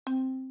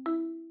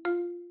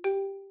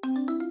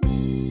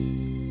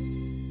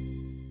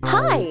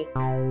Hi!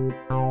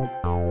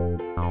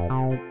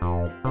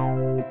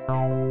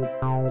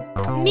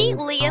 Meet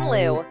Lee and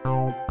Lou.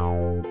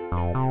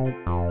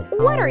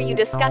 What are you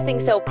discussing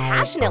so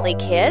passionately,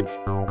 kids?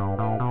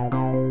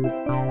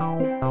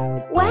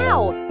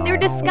 Wow, they're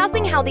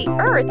discussing how the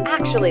Earth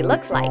actually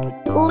looks like.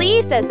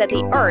 Lee says that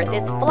the Earth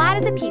is flat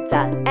as a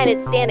pizza and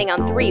is standing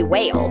on 3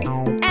 whales.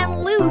 And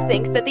Lou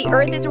thinks that the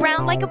Earth is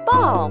round like a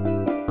ball.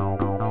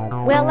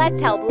 Well, let's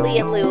help Lee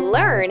and Lou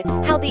learn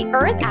how the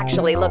Earth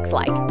actually looks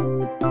like.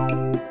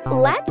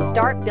 Let's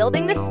start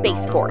building the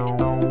spaceport.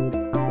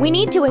 We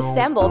need to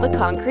assemble the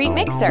concrete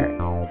mixer.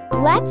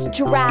 Let's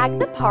drag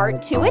the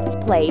part to its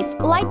place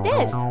like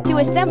this to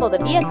assemble the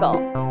vehicle.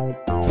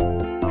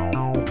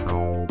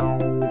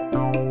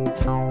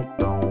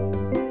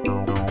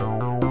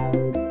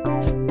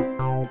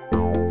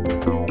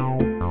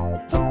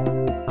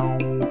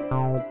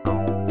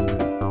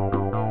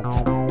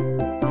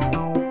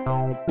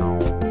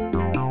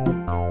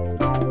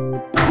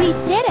 We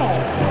did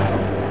it!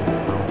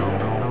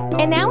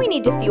 And now we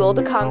need to fuel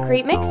the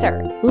concrete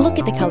mixer. Look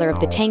at the color of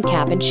the tank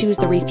cap and choose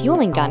the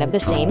refueling gun of the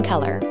same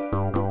color.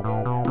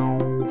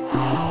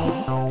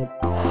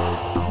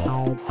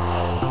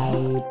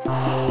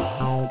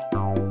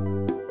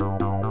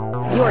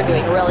 You're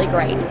doing really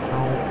great.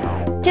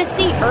 To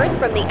see Earth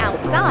from the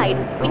outside,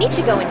 we need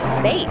to go into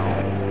space.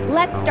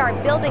 Let's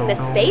start building the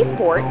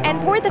spaceport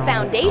and pour the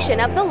foundation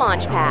of the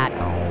launch pad.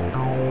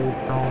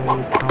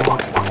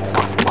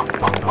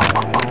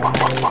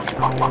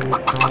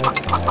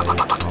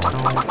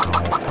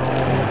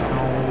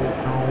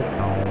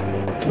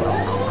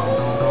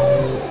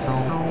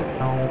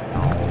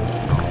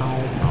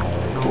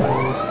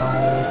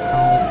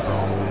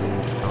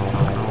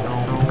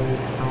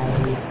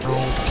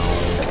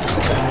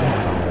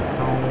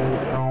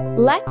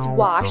 Let's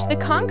wash the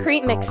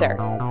concrete mixer.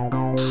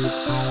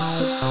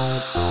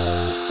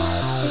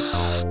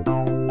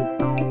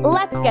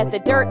 Let's get the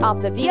dirt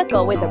off the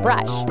vehicle with a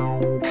brush.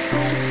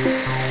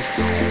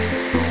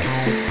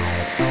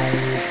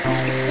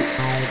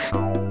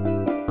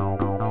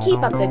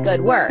 Keep up the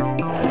good work.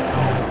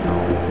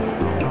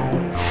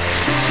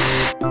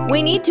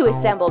 We need to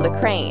assemble the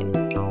crane.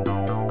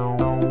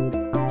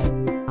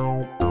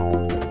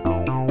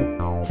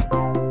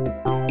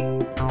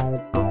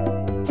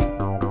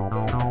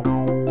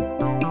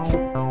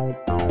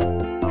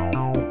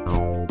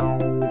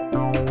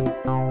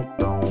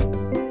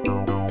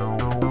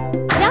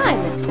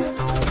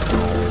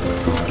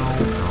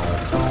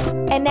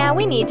 And now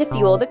we need to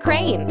fuel the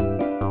crane.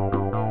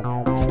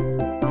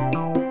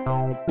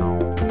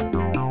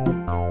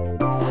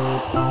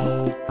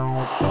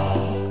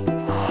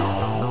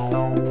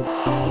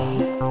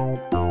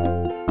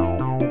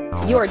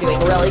 You're doing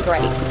really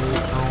great.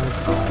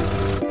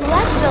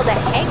 Let's build a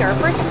hangar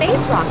for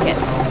space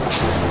rockets.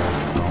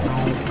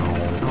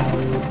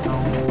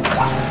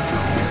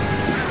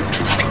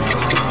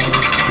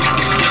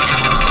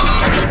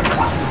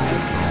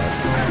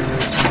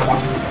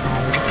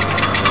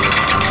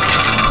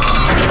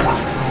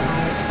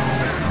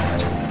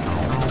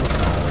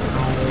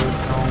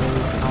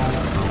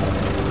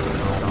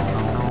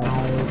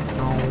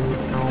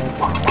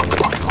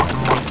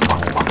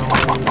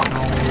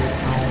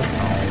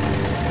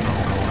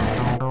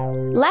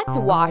 Let's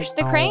wash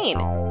the crane.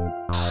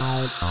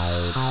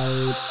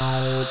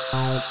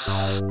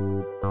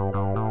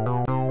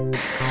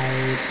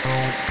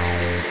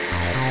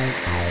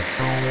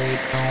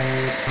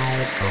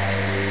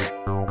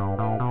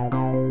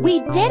 We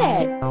did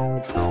it!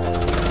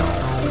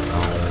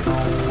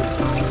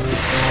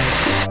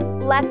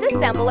 Let's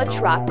assemble a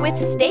truck with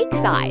stake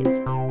sides.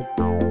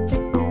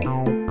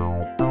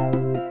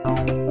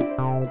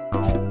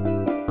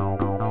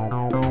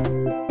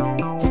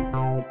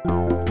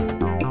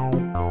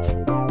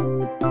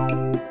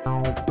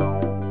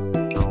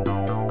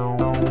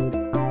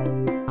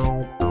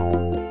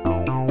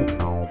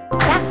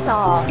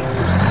 All.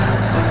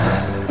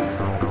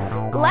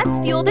 Let's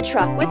fuel the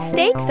truck with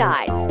stake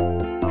sides.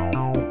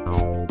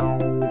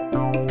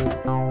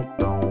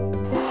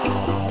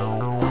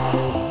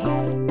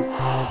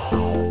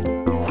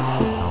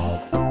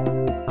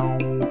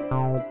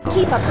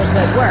 Keep up the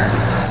good work.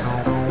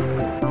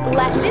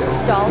 Let's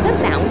install the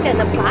mount and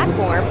the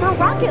platform for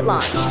rocket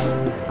launch.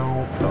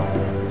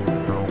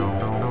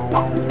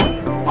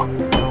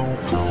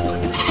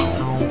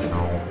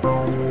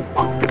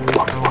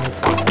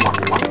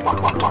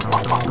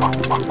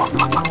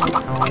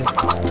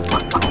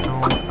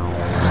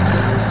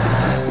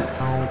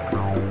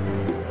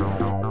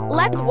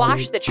 Let's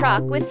wash the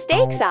truck with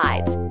stake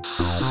sides.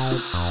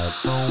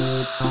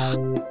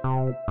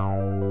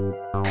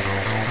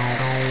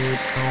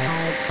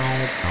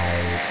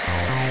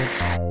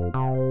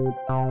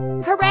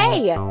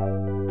 Hooray!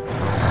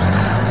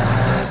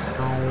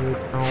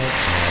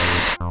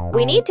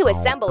 We need to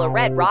assemble a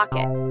red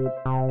rocket.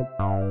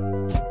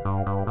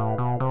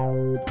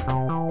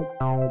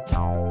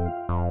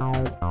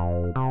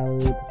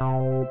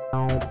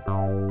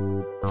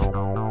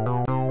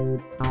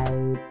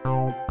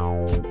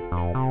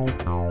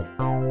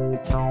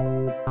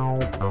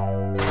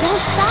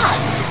 Don't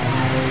stop!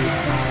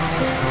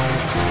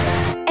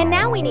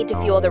 Now we need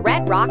to fuel the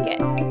red rocket.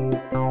 You're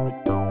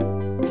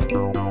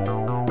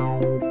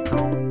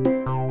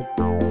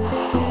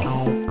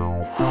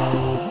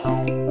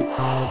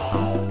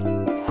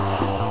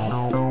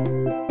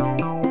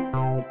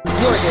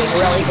doing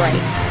really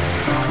great.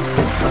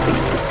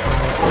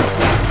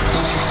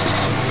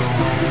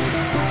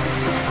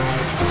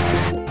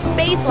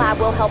 Space Lab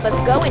will help us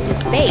go into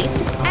space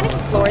and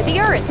explore the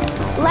Earth.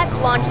 Let's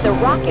launch the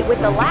rocket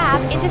with the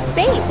lab into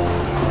space.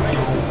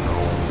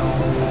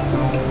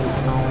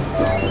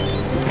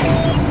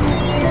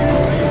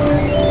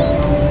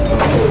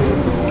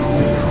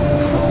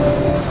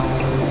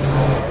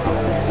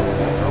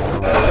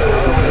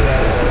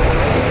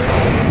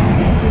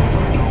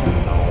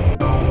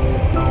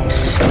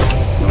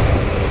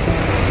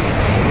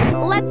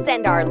 Let's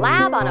send our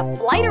lab on a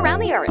flight around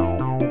the Earth.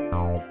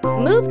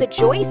 Move the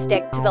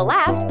joystick to the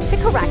left to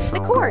correct the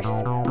course.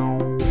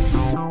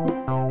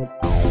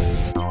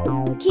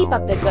 Keep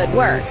up the good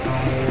work.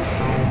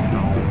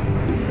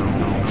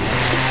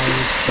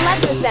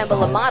 Let's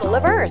assemble a model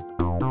of Earth.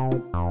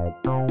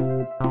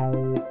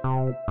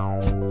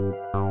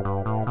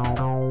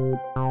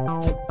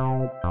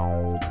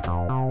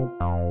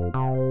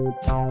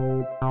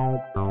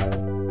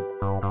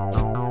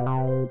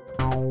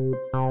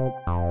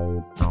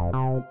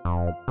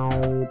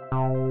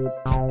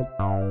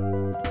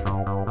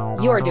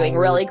 You're doing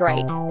really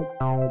great.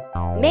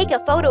 Make a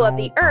photo of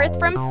the Earth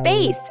from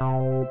space.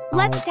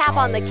 Let's tap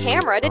on the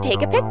camera to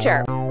take a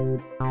picture.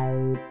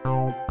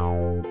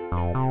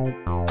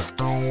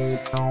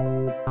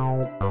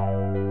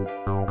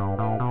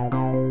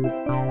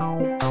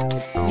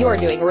 You're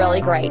doing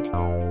really great.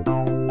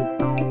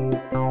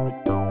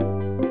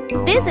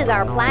 This is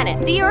our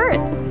planet, the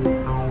Earth.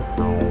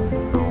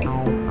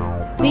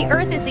 The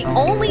Earth is the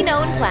only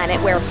known planet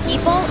where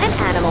people and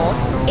animals,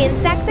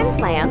 insects and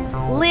plants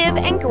live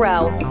and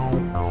grow.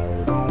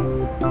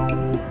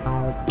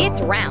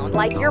 It's round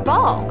like your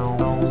ball.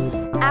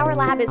 Our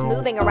lab is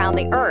moving around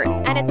the Earth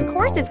and its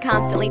course is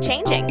constantly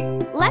changing.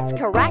 Let's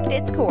correct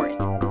its course.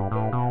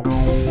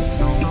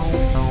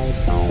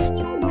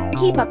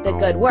 Keep up the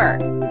good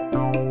work.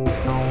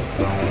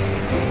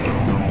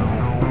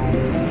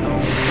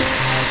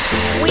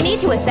 We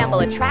need to assemble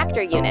a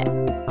tractor unit.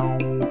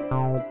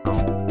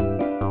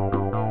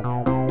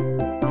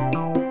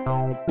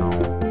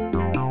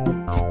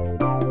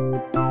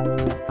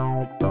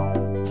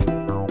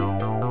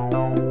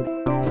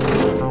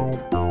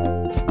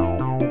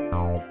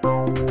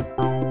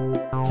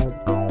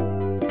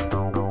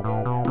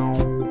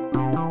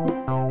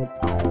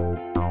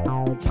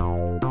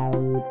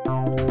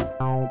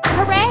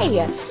 Hooray!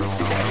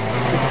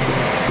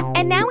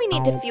 And now we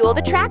need to fuel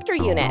the tractor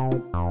unit.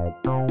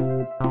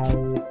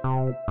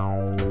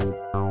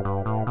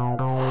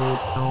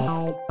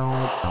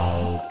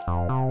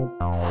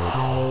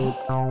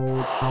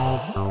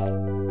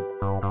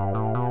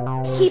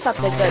 Keep up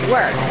the good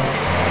work.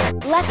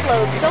 Let's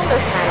load solar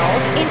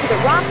panels into the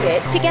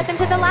rocket to get them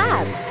to the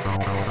lab.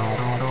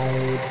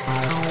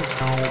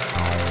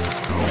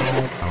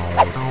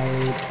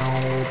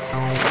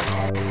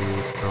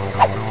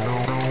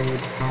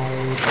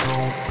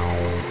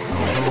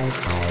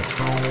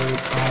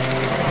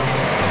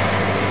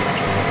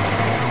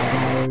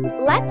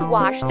 Let's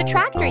wash the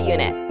tractor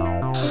unit.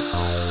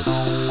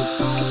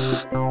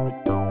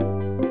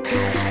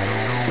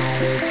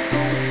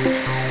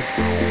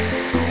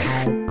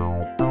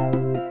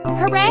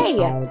 Hooray!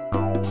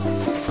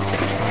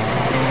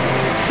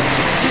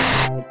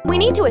 We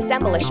need to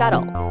assemble a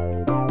shuttle.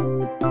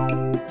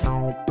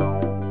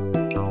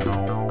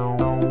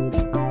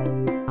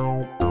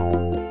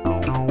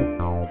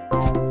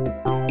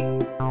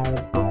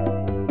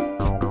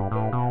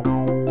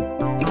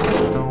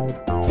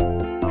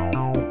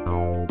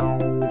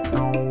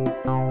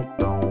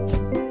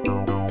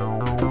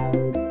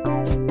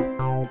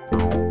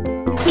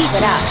 Keep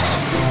it up.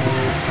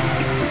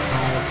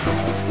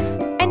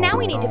 And now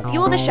we need to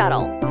fuel the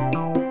shuttle.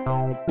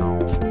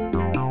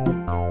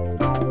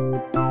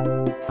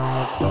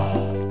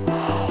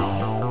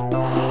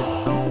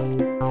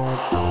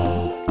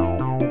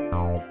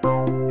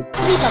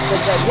 Keep up the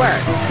good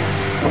work.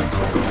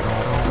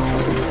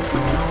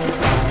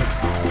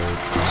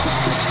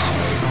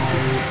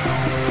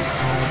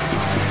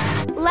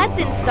 Let's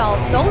install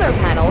solar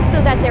panels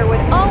so that there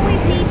would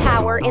always be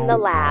power in the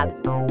lab.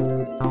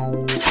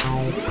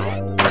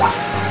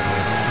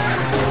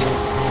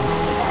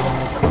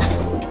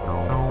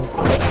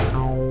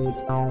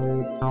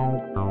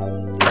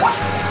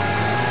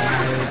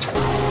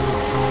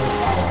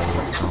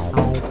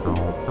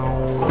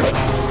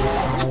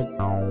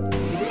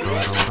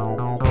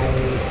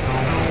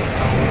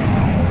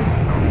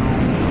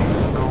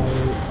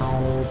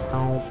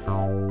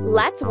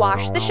 Let's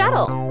wash the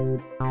shuttle.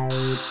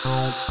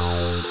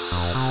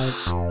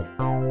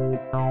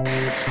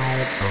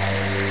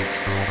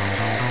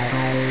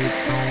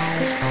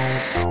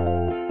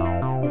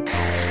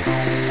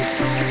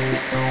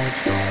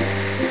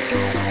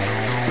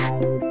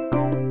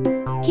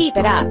 Keep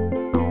it up.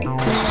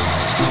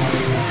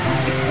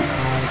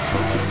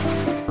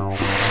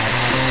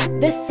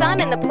 The sun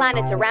and the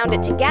planets around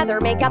it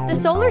together make up the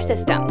solar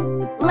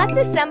system. Let's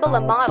assemble a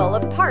model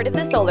of part of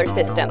the solar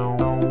system.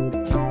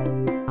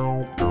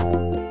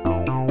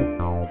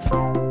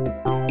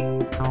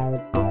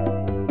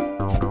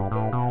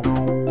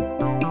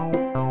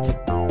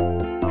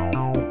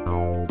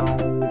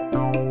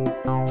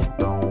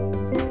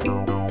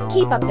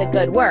 Keep up the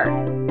good work.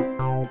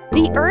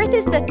 The Earth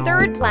is the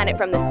third planet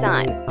from the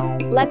sun.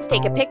 Let's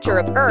take a picture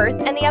of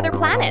Earth and the other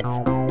planets.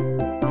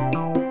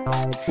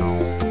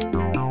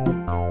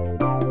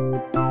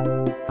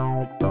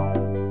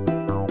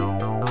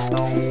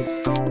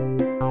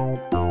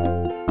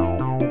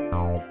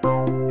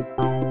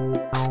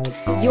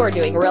 You're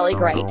doing really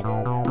great.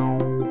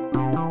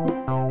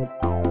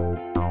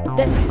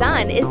 The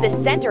sun is the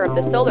center of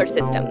the solar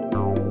system.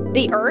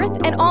 The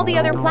Earth and all the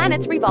other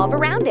planets revolve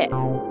around it.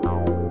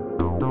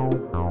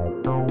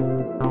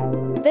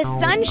 The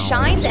sun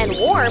shines and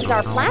warms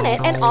our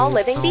planet and all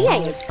living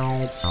beings.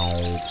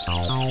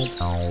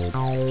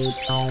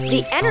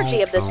 The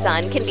energy of the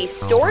sun can be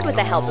stored with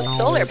the help of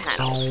solar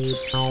panels.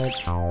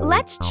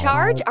 Let's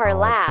charge our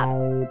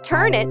lab.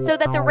 Turn it so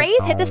that the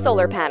rays hit the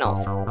solar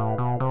panels.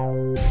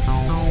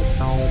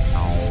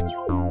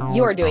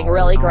 You're doing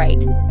really great.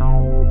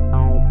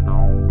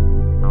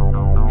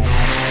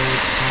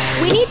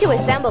 We need to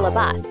assemble a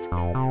bus.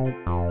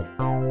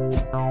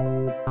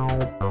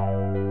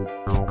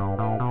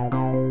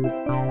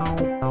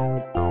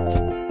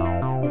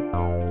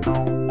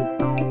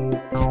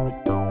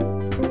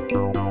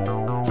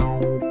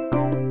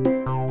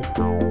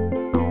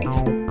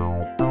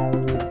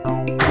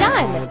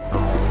 Done!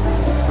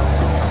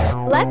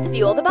 Let's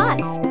fuel the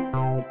bus.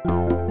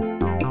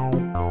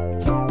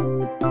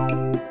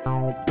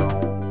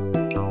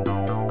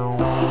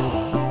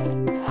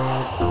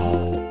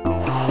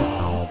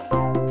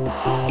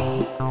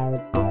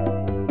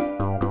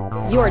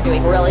 You're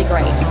doing really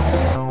great.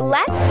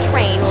 Let's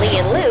train Lee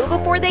and Lou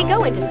before they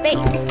go into space.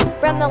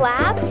 From the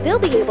lab, they'll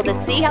be able to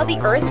see how the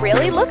Earth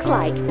really looks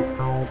like.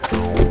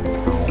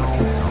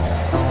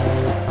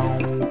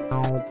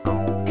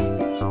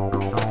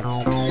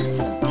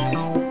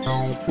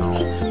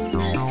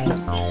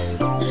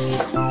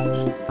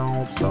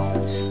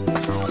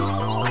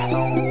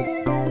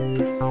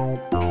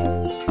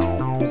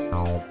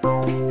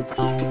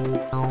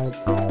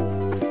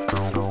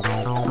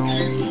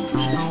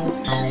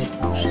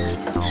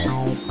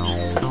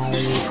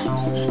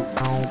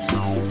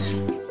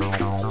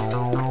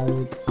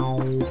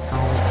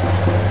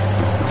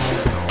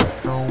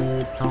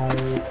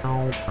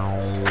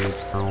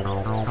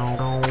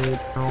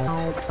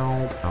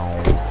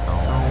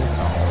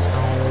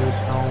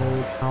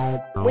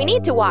 We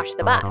need to wash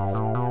the bus.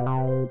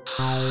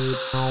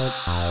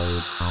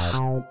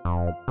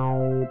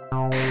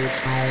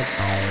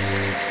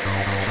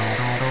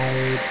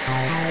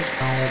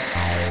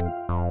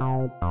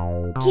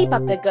 Keep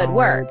up the good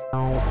work.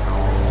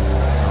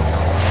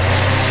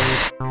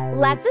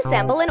 Let's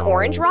assemble an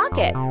orange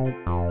rocket.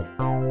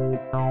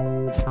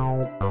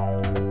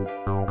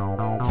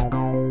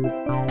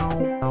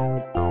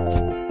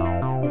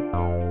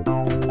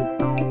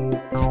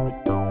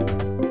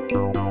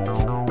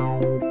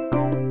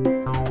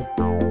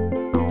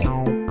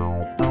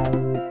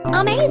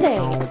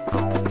 Amazing!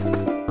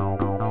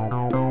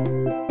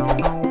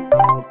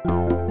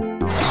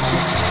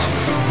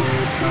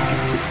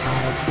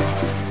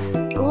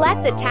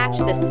 Let's attach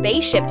the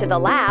spaceship to the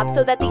lab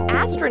so that the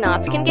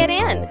astronauts can get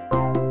in.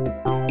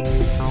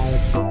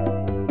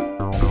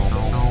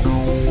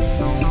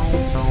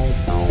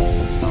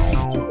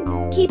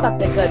 Keep up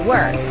the good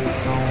work.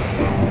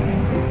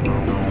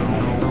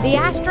 The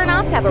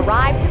astronauts have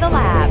arrived to the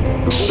lab.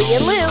 Lee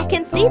and Lou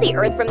can see the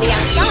Earth from the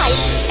outside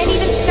and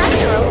even start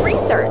their own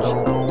research.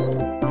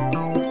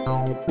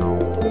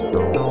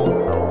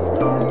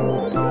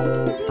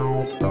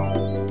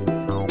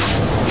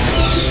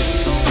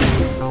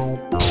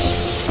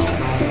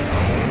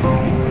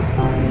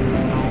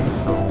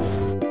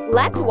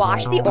 Let's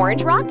wash the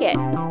orange rocket.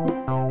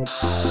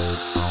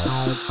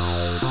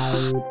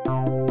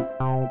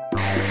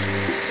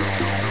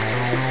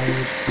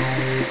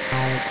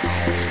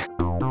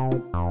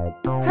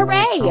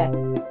 Hooray!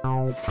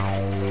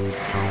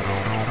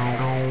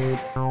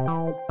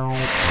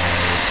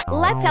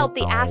 Let's help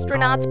the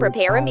astronauts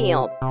prepare a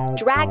meal.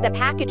 Drag the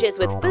packages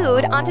with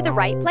food onto the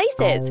right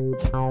places.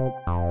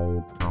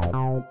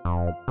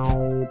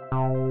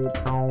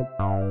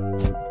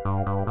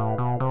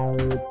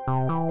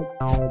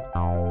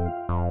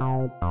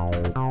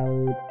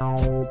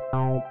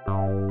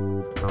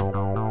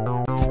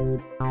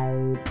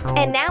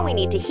 And now we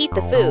need to heat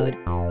the food.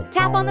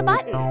 Tap on the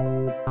button.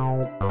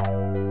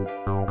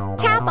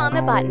 Tap on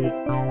the button.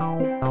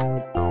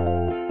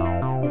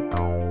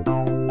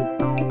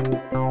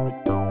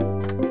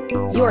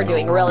 You're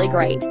doing really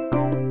great.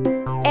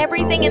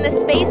 Everything in the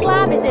space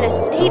lab is in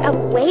a state of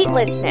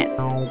weightlessness.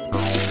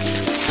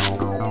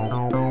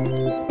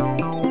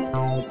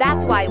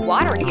 That's why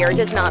water here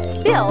does not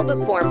spill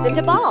but forms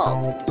into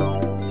balls.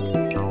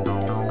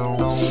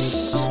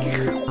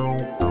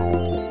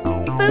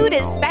 Food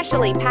is special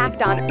specially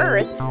packed on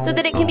Earth so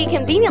that it can be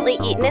conveniently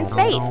eaten in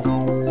space.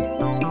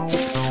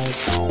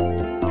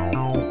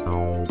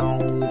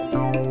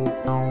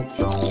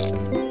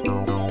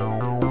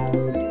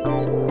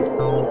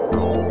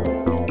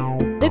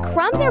 The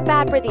crumbs are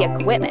bad for the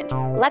equipment.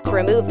 Let's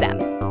remove them.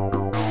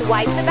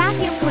 Swipe the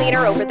vacuum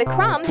cleaner over the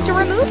crumbs to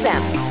remove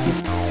them.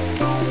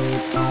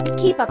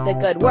 Keep up the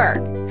good work.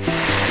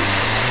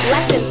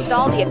 Let's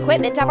install the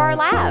equipment of our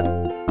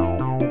lab.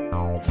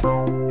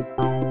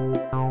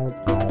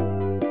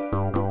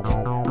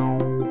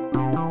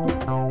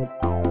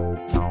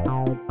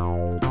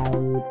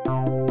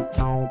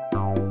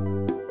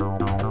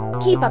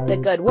 Keep up the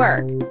good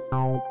work.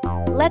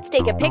 Let's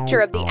take a picture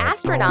of the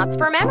astronauts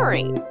for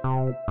memory.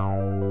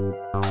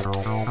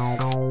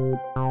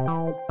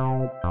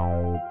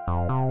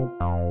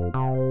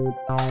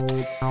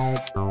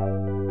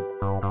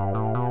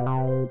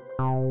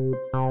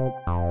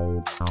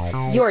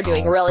 You're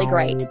doing really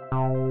great.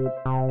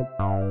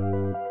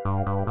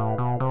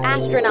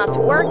 Astronauts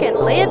work and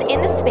live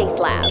in the space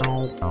lab.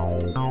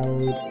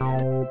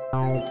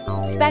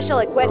 Special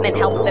equipment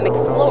helps them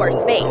explore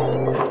space.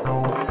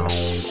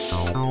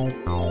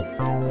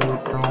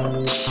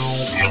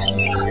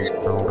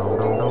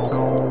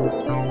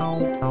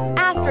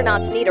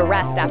 Astronauts need a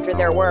rest after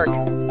their work.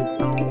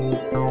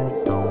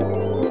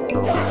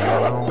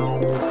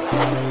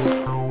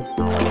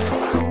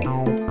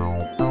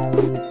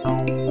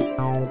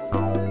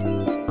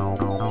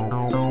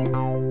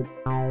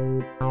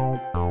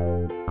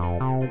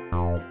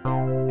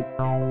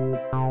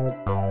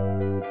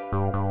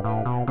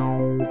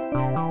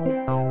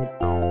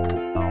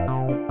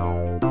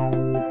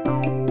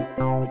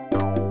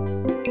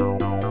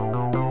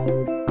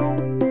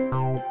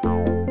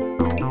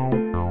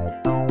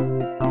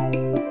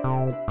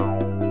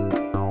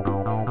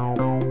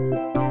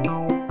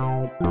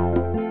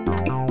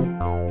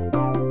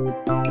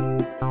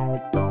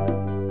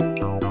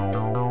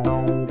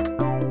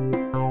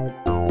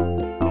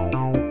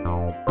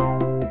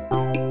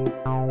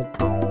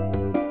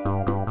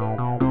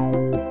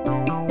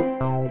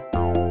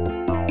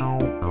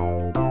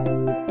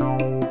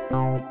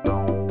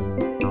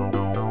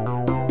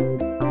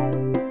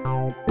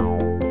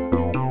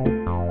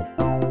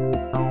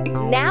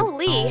 Now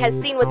Lee has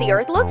seen what the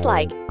Earth looks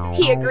like.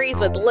 He agrees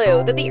with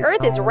Lou that the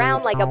Earth is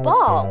round like a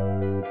ball.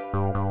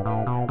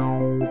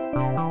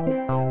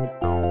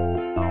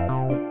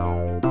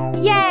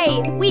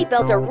 Yay! We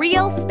built a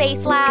real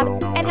space lab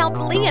and helped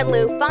Lee and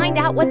Lou find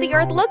out what the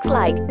Earth looks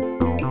like.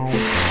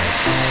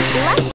 Let's